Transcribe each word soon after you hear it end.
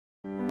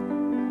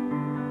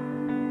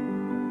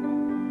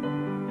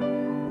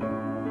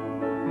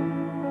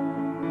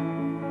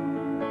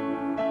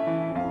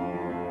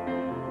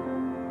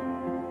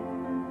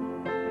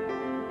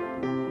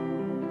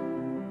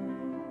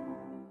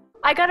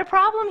I got a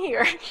problem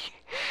here.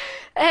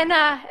 And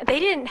they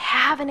didn't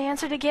have an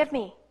answer to give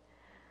me.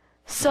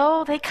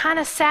 So they kind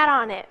of sat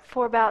on it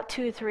for about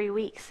 2 or 3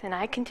 weeks. And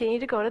I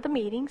continued to go to the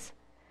meetings.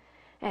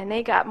 And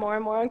they got more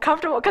and more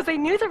uncomfortable because they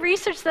knew the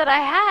research that I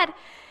had.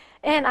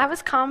 And I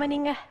was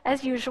commenting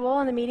as usual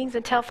in the meetings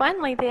until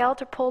finally the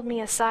elder pulled me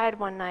aside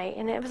one night.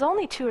 And it was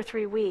only 2 or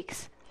 3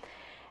 weeks.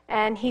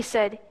 And he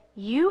said,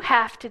 you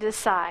have to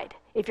decide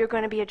if you're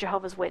going to be a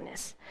Jehovah's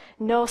Witness.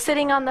 No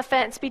sitting on the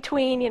fence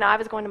between, I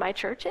was going to my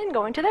church and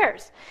going to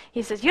theirs.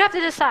 He says, you have to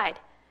decide.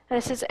 And I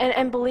says,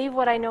 and believe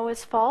what I know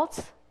is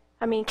false?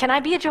 I mean, can I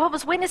be a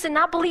Jehovah's Witness and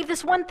not believe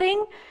this one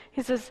thing?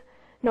 He says,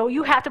 no,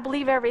 you have to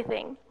believe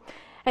everything.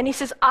 And he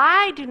says,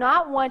 I do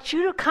not want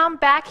you to come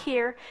back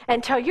here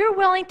until you're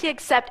willing to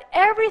accept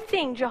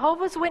everything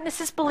Jehovah's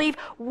Witnesses believe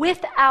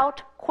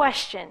without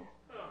question.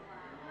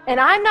 And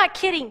I'm not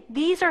kidding.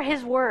 These are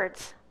his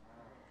words.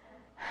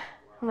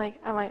 I'm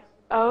like,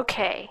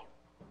 okay.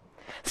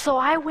 So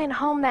I went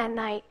home that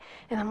night,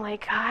 and I'm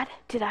like, God,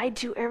 did I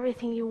do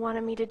everything you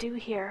wanted me to do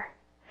here?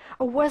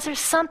 Or was there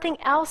something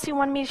else you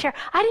wanted me to share?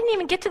 I didn't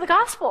even get to the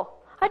gospel.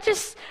 I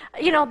just,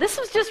 this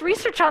was just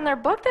research on their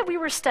book that we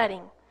were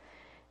studying.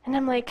 And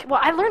I'm like, well,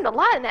 I learned a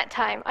lot in that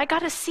time. I got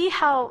to see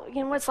how,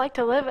 what it's like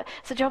to live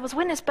as a Jehovah's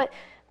Witness, but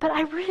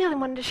I really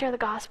wanted to share the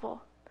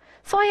gospel.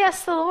 So I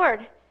asked the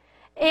Lord,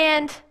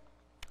 and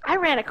I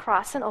ran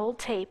across an old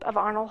tape of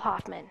Arnold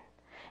Hoffman.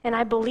 And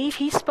I believe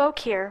he spoke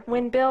here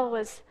when Bill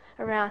was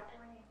around.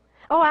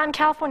 Oh, out in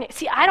California.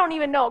 See, I don't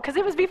even know because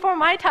it was before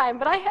my time,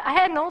 but I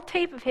had an old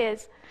tape of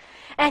his.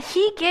 And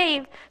he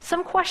gave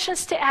some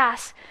questions to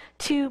ask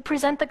to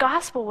present the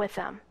gospel with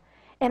them.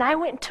 And I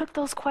went and took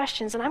those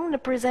questions, and I'm going to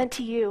present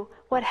to you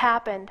what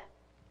happened.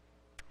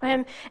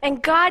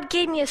 And God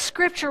gave me a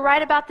scripture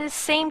right about this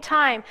same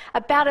time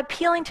about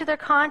appealing to their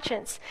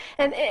conscience.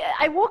 And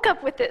I woke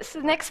up with this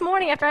the next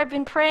morning after I'd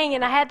been praying,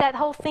 and I had that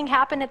whole thing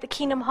happen at the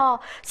Kingdom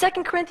Hall.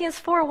 2 Corinthians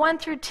 4, 1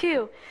 through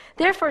 2.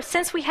 Therefore,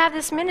 since we have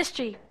this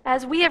ministry,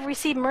 as we have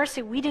received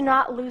mercy, we do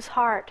not lose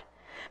heart.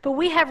 But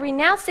we have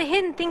renounced the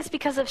hidden things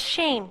because of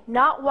shame,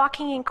 not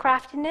walking in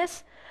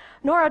craftiness,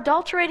 nor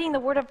adulterating the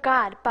word of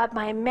God, but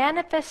by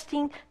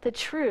manifesting the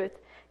truth,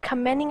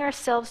 commending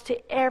ourselves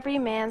to every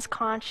man's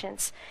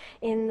conscience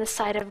in the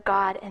sight of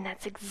God. And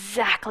that's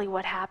exactly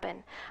what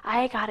happened.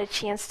 I got a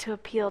chance to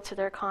appeal to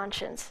their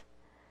conscience.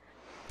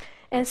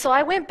 And so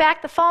I went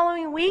back the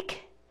following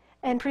week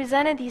and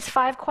presented these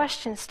 5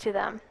 questions to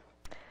them.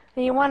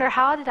 And you wonder,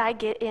 how did I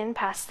get in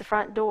past the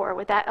front door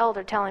with that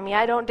elder telling me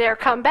I don't dare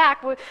come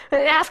back and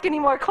ask any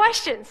more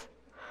questions?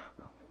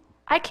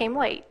 I came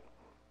late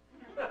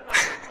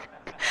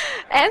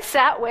and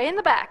sat way in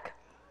the back.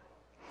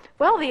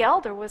 Well, the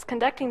elder was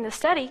conducting the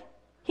study.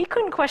 He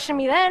couldn't question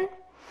me then.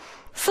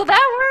 So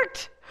that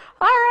worked.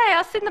 All right,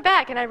 I'll sit in the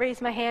back. And I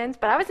raised my hands,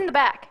 but I was in the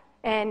back.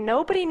 And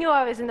nobody knew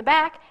I was in the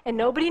back. And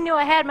nobody knew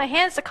I had my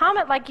hands to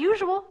comment like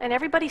usual. And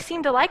everybody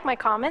seemed to like my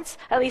comments.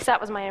 At least that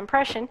was my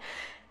impression.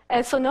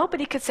 And so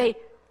nobody could say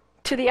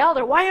to the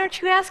elder, why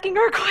aren't you asking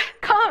her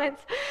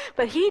comments?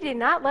 But he did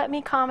not let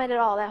me comment at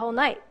all that whole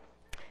night.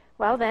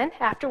 Well then,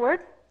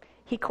 afterward,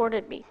 he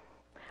courted me.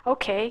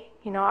 Okay,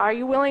 are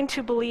you willing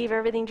to believe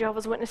everything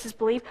Jehovah's Witnesses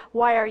believe?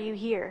 Why are you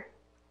here?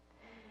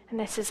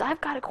 And I says, I've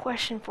got a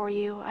question for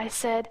you. I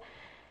said,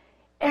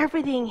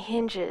 everything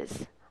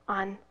hinges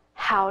on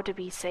how to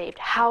be saved,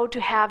 how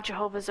to have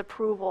Jehovah's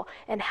approval,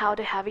 and how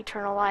to have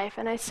eternal life.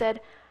 And I said,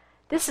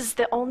 this is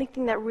the only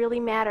thing that really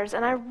matters,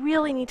 and I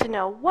really need to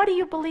know, what do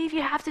you believe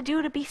you have to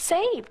do to be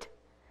saved,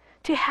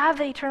 to have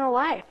the eternal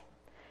life?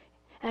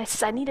 And I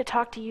says, I need to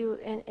talk to you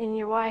and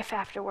your wife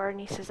afterward. And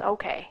he says,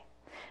 okay.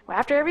 Well,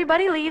 after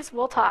everybody leaves,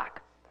 we'll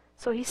talk.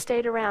 So he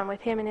stayed around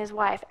with him and his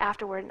wife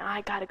afterward, and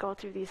I got to go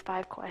through these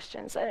 5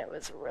 questions, and it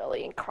was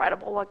really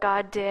incredible what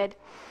God did.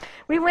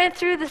 We went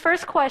through the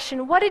first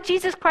question, what did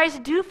Jesus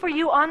Christ do for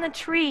you on the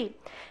tree?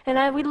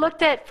 And we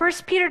looked at 1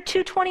 Peter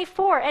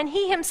 2:24, and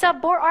he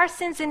himself bore our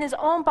sins in his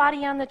own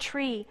body on the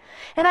tree.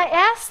 And I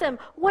asked them,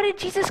 what did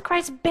Jesus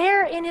Christ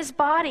bear in his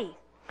body?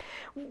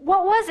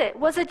 What was it?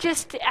 Was it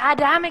just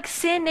Adamic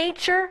sin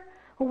nature,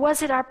 or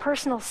was it our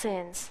personal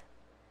sins?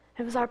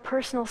 It was our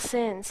personal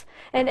sins.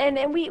 And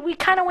we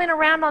kind of went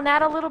around on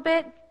that a little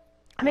bit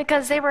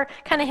because they were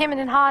kind of hemming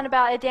and hawing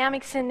about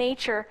Adamic sin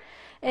nature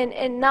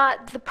and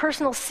not the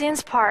personal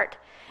sins part.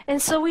 And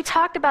so we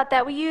talked about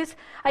that.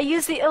 I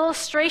used the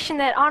illustration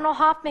that Arnold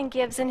Hoffman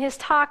gives in his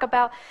talk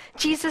about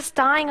Jesus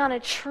dying on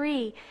a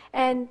tree.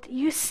 And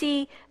you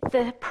see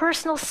the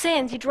personal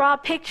sins. You draw a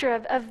picture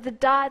of the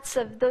dots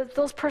of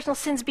those personal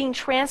sins being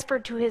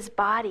transferred to his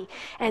body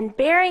and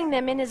bearing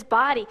them in his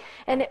body.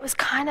 And it was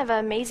kind of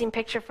an amazing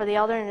picture for the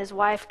elder and his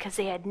wife because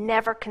they had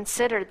never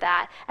considered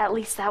that. At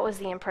least that was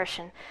the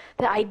impression.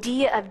 The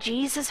idea of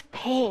Jesus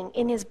paying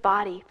in his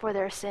body for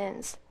their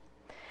sins.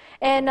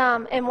 And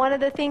one of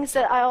the things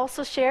that I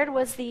also shared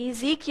was the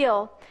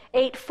Ezekiel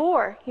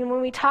 8:4. When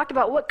we talked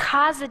about what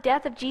caused the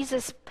death of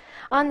Jesus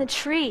on the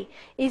tree.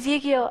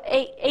 Ezekiel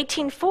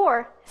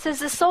 18:4 says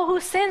the soul who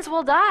sins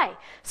will die.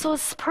 So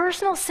it's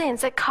personal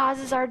sins that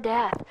causes our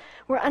death.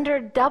 We're under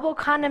a double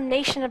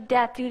condemnation of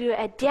death due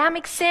to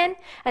Adamic sin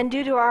and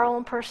due to our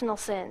own personal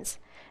sins.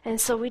 And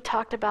so we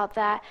talked about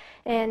that.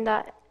 And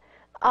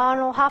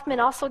Arnold Hoffman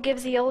also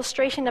gives the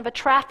illustration of a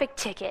traffic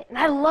ticket. And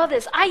I love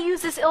this. I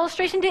use this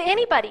illustration to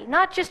anybody,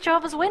 not just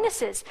Jehovah's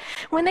Witnesses.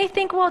 When they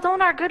think, well,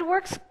 don't our good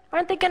works,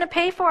 aren't they going to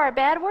pay for our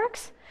bad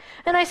works?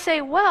 And I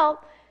say,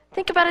 well,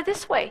 think about it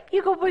this way.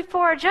 You go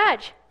before a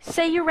judge.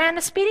 Say you ran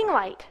a speeding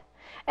light.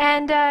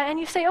 And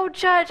you say, oh,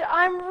 Judge,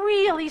 I'm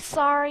really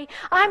sorry.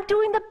 I'm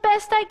doing the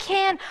best I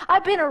can.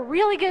 I've been a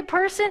really good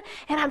person,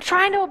 and I'm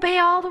trying to obey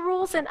all the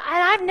rules, and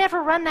I've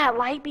never run that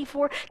light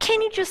before.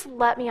 Can you just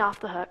let me off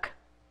the hook?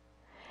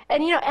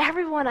 And,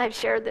 everyone I've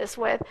shared this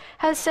with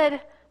has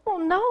said, well,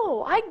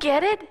 no, I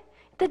get it.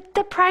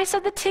 The price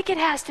of the ticket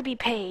has to be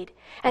paid.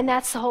 And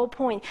that's the whole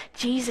point.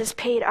 Jesus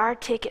paid our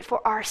ticket for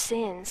our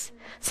sins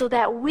so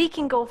that we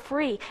can go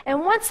free.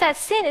 And once that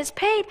sin is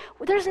paid,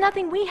 there's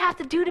nothing we have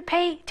to do to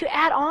pay to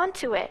add on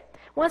to it.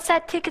 Once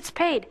that ticket's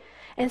paid.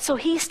 And so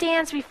he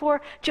stands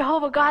before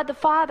Jehovah God the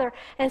Father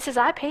and says,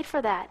 I paid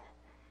for that.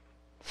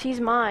 She's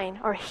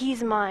mine, or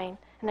he's mine,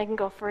 and I can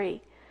go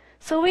free.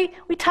 So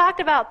we talked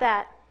about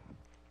that.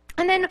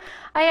 And then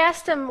I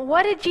asked him,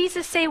 what did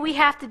Jesus say we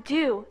have to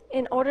do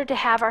in order to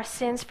have our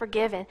sins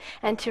forgiven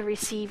and to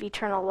receive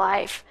eternal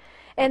life?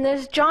 And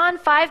there's John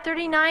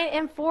 5:39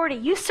 and 40.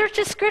 You search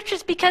the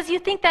scriptures because you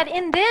think that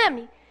in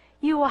them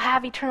you will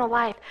have eternal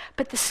life.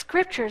 But the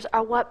scriptures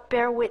are what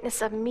bear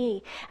witness of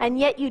me. And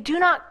yet you do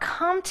not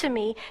come to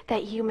me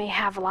that you may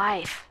have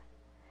life.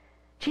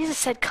 Jesus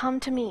said, come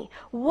to me.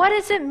 What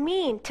does it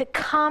mean to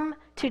come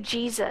to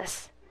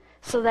Jesus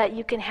so that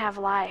you can have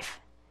life?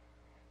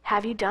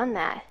 Have you done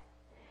that?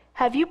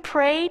 Have you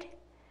prayed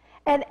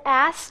and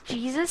asked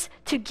Jesus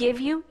to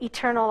give you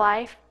eternal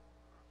life?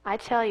 I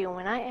tell you,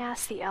 when I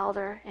asked the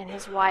elder and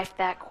his wife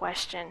that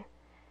question,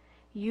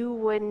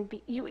 you'd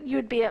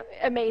be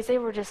amazed. They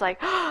were just like,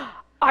 oh,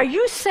 are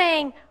you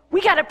saying we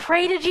got to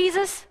pray to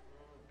Jesus?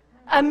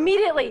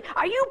 Immediately,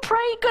 are you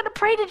going to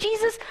pray to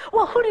Jesus?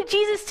 Well, who did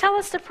Jesus tell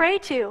us to pray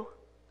to?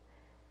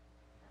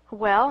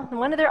 Well,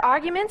 one of their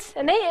arguments,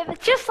 and they,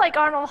 just like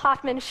Arnold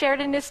Hoffman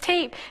shared in his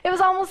tape, it was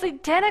almost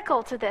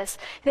identical to this.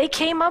 They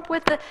came up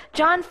with the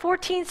John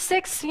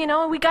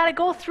 14:6, we got to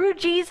go through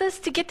Jesus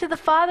to get to the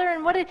Father.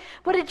 And what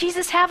did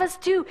Jesus have us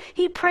do?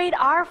 He prayed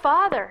our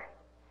Father.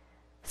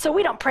 So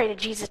we don't pray to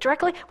Jesus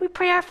directly. We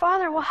pray our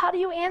Father. Well, how do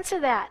you answer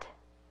that?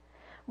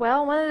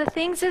 Well, one of the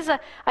things is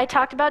I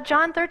talked about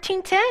John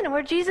 13:10,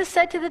 where Jesus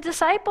said to the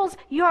disciples,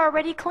 you are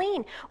already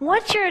clean.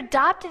 Once you're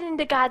adopted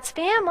into God's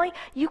family,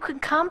 you can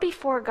come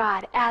before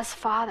God as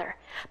Father.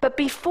 But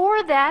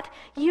before that,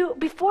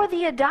 before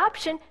the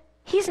adoption,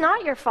 he's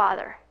not your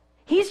Father.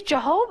 He's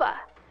Jehovah.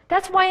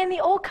 That's why in the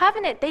Old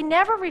Covenant, they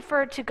never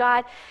referred to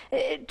God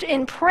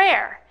in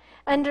prayer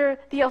under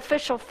the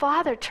official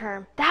Father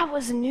term. That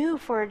was new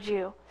for a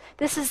Jew.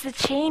 This is the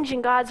change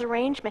in God's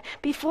arrangement.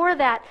 Before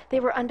that, they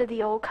were under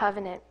the Old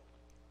Covenant.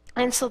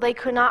 And so they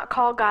could not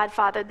call God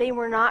Father. They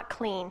were not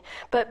clean.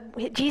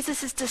 But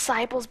Jesus'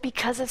 disciples,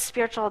 because of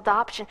spiritual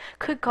adoption,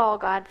 could call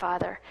God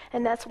Father.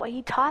 And that's why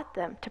he taught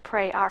them to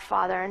pray our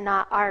Father and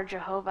not our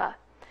Jehovah.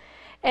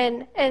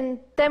 And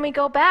then we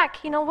go back.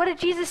 What did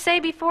Jesus say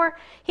before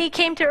he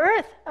came to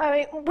earth?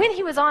 When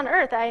he was on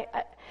earth,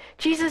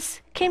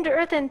 Jesus came to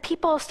earth and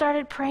people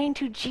started praying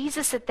to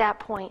Jesus at that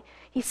point.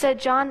 He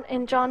said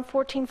in John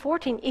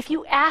 14:14, if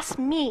you ask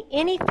me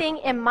anything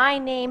in my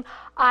name,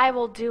 I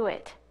will do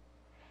it.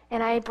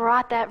 And I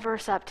brought that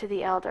verse up to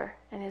the elder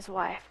and his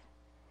wife.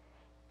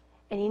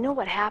 And you know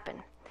what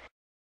happened?